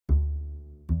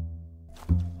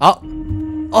Oh!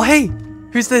 Oh, hey!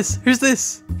 Who's this? Who's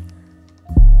this?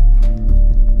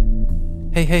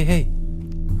 Hey, hey, hey.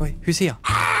 Wait, who's here?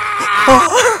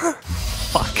 Oh.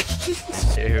 Fuck.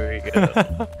 Here we go.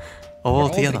 Oh, all We're all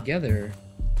together.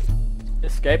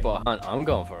 Escape or hunt? I'm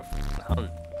going for a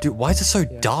hunt. Dude, why is it so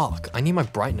dark? I need my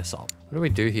brightness up. What do we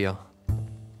do here?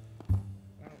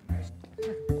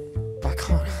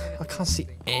 I can't see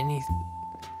anything.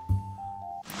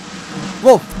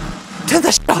 Whoa! Turn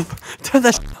that shit off! Turn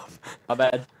that shit off! My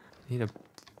bad. Need a...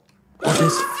 Oh,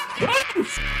 there's...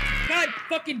 God,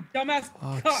 fucking dumbass.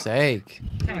 Fuck's sake.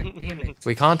 God damn it.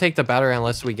 We can't take the battery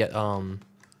unless we get,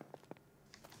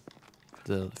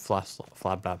 the flash...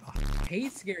 I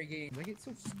hate scary games. I get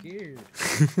so scared.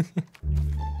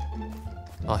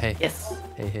 Oh, hey. Yes.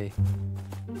 Hey, hey.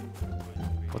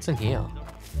 What's in here?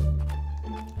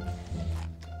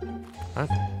 Huh?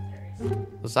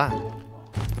 What's that?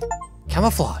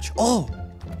 Camouflage! Oh!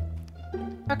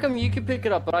 How come you can pick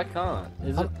it up but I can't?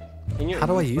 Is it? How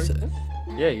do I use it?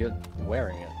 Yeah, you're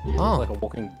wearing it. You Oh. look like a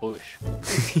walking bush.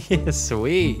 Yeah,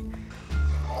 sweet.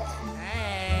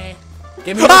 Hey.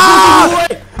 Give me Ah!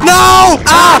 No!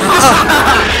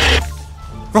 Ah!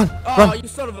 Run! Oh, Run! you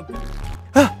son of a.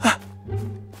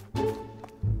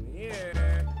 Here.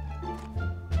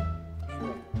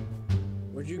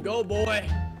 Where'd you go, boy?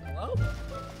 Hello?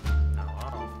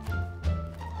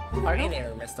 Oh. Hey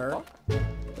there, mister. Who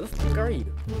the fuck are you?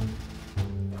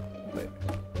 Wait.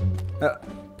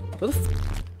 Who the fuck?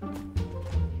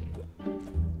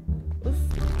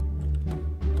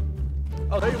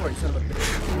 Oh, there you are, you son of a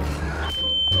bitch.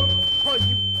 Oh,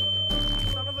 you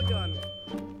son of a gun.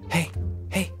 Hey!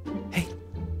 Hey! Hey!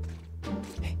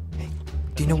 Hey! Hey!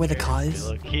 Do you know where the car is?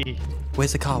 Lucky.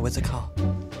 Where's the car? Where's the car?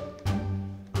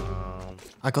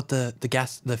 I got the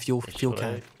gas, the fuel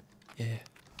can. Yeah.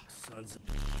 Sons of...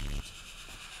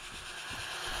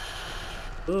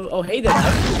 Oh, hey there.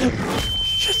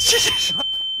 Shit, shit, shit. Come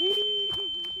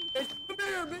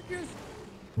here, bitches.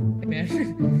 Hey,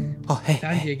 man. Oh, hey,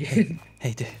 Found hey, you again.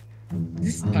 hey, dude.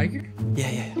 Is this Tiger? Yeah,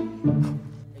 yeah.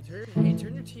 Hey,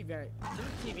 turn your TV down. Turn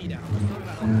your TV down.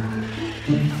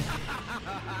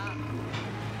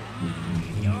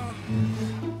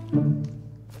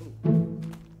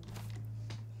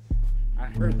 I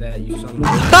heard that, you son of a...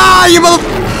 Ah, you mother...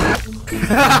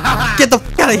 Get the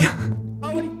fuck out of here.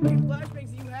 How many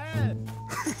flashbangs do you have?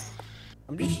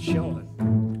 I'm just chilling.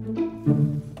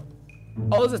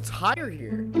 Oh, there's a tire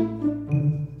here.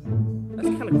 That's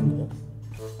kind of cool.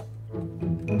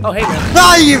 Oh, hey, man.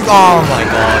 Ah, you... Oh, my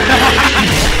God.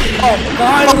 Oh,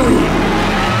 finally!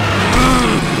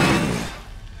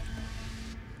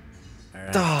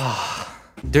 Ah.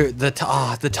 Dude, the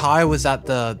tire was at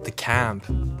the camp.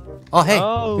 Oh, hey,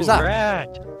 Oh, who's that?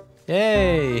 rat.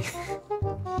 Yay.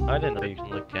 I didn't know you can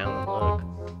look down and look.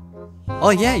 Oh,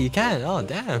 yeah, you can. Oh,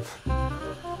 damn.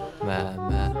 Man, Is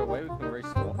man. there a way we can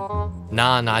respawn?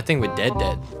 Nah, I think we're dead.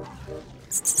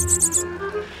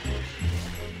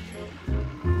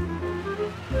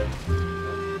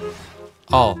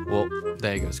 Oh, well,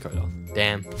 there you go, Skoda.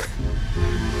 Damn.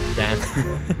 Damn.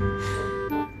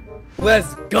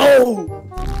 Let's go!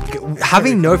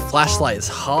 Having no flashlight is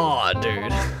hard,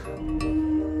 dude.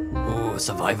 Ooh,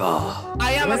 survivor.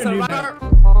 I am a survivor!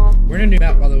 We're in a new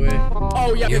map, by the way.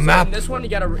 Oh, yeah, New because map. in this one, you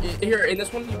gotta... Here, in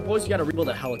this one, you boys, you gotta rebuild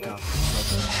a helicopter.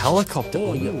 Helicopter.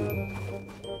 Oh, Is yeah.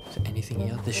 there anything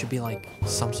here? There should be like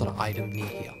some sort of item near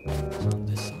here. It's on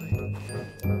this side.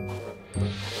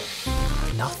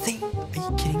 Nothing? Are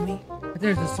you kidding me? Right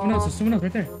there, there's someone else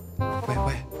right there.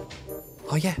 Where?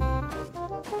 Oh yeah.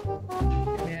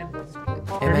 Hey, man.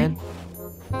 Hey man.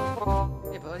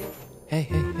 Hey, buddy. Hey.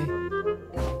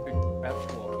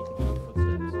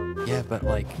 Yeah, but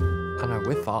like, I don't know,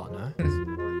 we're far, no?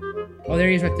 Oh, there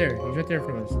he is right there. He's right there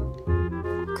from us.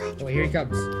 Oh, here he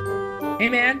comes. Hey,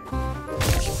 man. I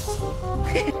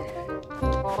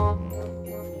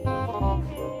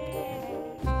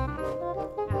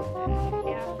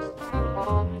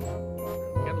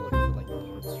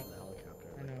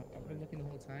know. I've been looking the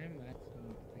whole time.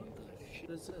 What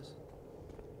is this?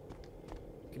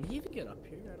 Can he even get up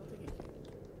here? I don't think he can.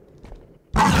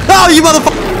 Oh, you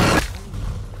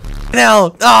motherfucker!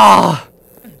 Hell! Oh!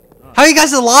 How are you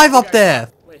guys alive up there?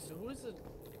 Wait, so who is it?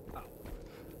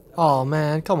 Oh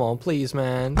man, come on, please,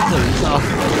 man, please. Oh.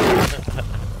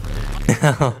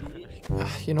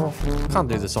 You know what? I can't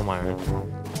do this on my own.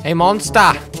 Hey,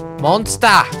 monster!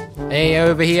 Monster! Hey,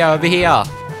 over here.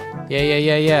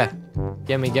 Yeah.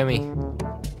 Gimme.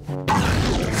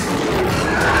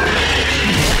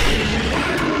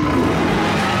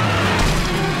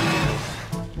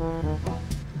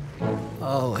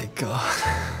 Oh my god.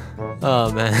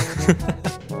 Oh man.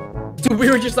 So we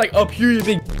were just like up here, you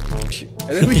think, and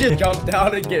then we just jumped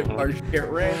down and get our shit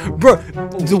ran. Bro,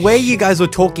 the way you guys were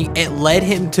talking, it led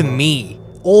him to me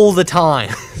all the time.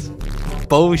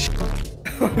 Bullshit.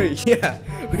 Yeah,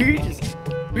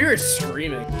 we were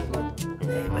screaming.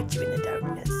 What you in the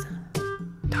darkness?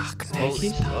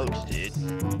 Darkness. Smokes, dude.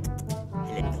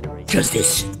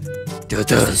 Justice.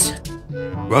 Justice.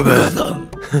 Robert.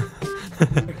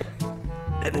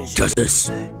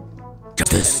 Justice.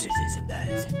 Justice.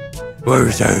 Where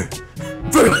is her?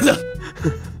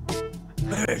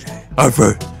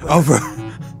 Alfred. Alfred.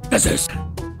 Justice.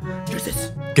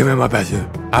 Justice. Give me my bathroom.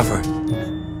 Alfred.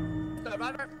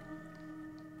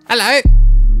 Hello.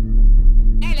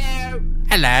 Hello.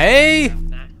 Hello.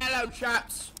 Hello,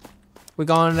 chaps. We're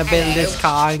going to build this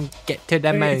car and get to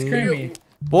the Wait, it's moon. Kermit.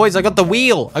 Boys, I got the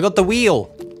wheel. I got the wheel.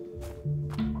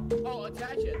 Oh,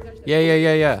 attach it.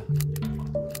 Yeah.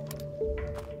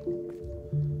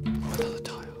 Another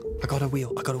tire. I got a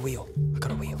wheel.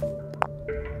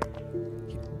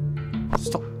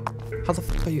 Stop. How the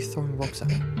fuck are you throwing rocks at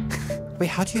me? Wait,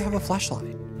 how do you have a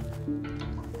flashlight?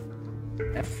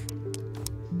 F.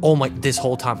 Oh my, this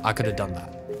whole time I could have done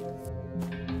that.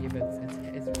 Yeah, but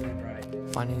it's really bright.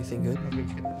 Find anything good? Okay,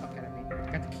 just get the fuck out of me.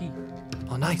 I got the key.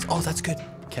 Oh, nice. Oh, that's good.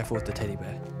 Careful with the teddy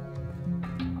bear.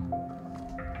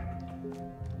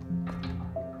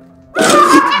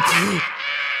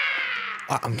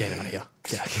 I'm getting out of here.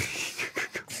 Yeah. Okay.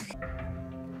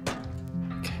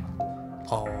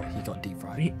 Oh, he got deep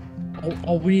fried.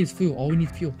 All we need is fuel. All we need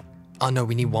is fuel. Oh no,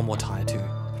 we need one more tire too.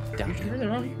 Down Here, here.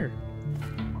 they're all here.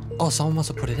 Oh, someone must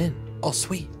have put it in. Oh,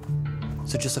 sweet.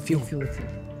 So just a few. Fuel it.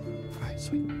 Alright,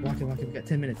 sweet. Walk it. We got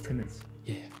 10 minutes. 10 minutes.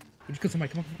 Yeah. Just go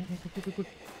somebody. Come on. Quick.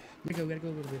 We gotta go a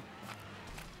little bit.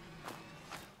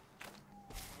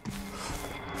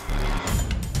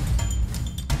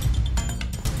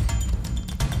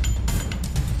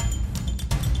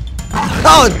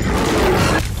 Oh!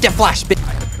 Get flash, bitch.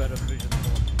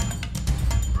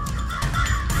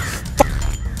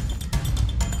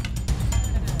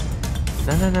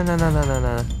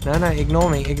 No, ignore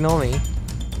me.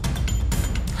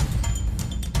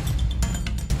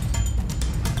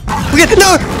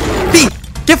 No! B!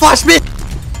 Get flash, bitch!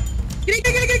 Get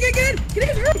in!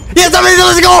 Hurry! Yes,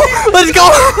 let's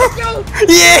go!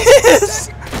 Yes!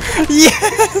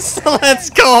 Yes! Let's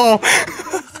go!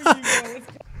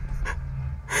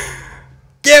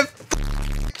 Get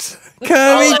f***ed!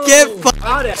 Kirby, get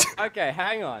f***ed! Okay,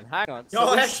 hang on. Y'all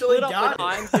So we actually split up got when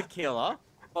it. I'm the killer,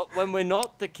 but when we're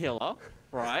not the killer,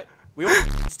 right? We all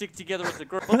stick together as a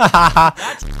group.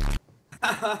 That's